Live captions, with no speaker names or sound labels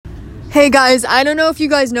Hey guys, I don't know if you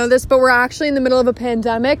guys know this, but we're actually in the middle of a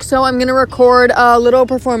pandemic, so I'm gonna record a little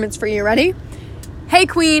performance for you. Ready? Hey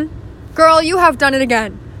Queen, girl, you have done it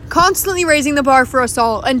again. Constantly raising the bar for us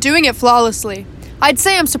all and doing it flawlessly. I'd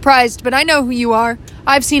say I'm surprised, but I know who you are.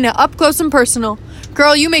 I've seen it up close and personal.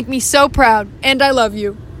 Girl, you make me so proud, and I love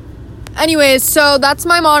you. Anyways, so that's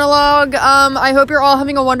my monologue. I hope you're all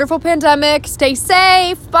having a wonderful pandemic. Stay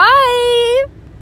safe. Bye!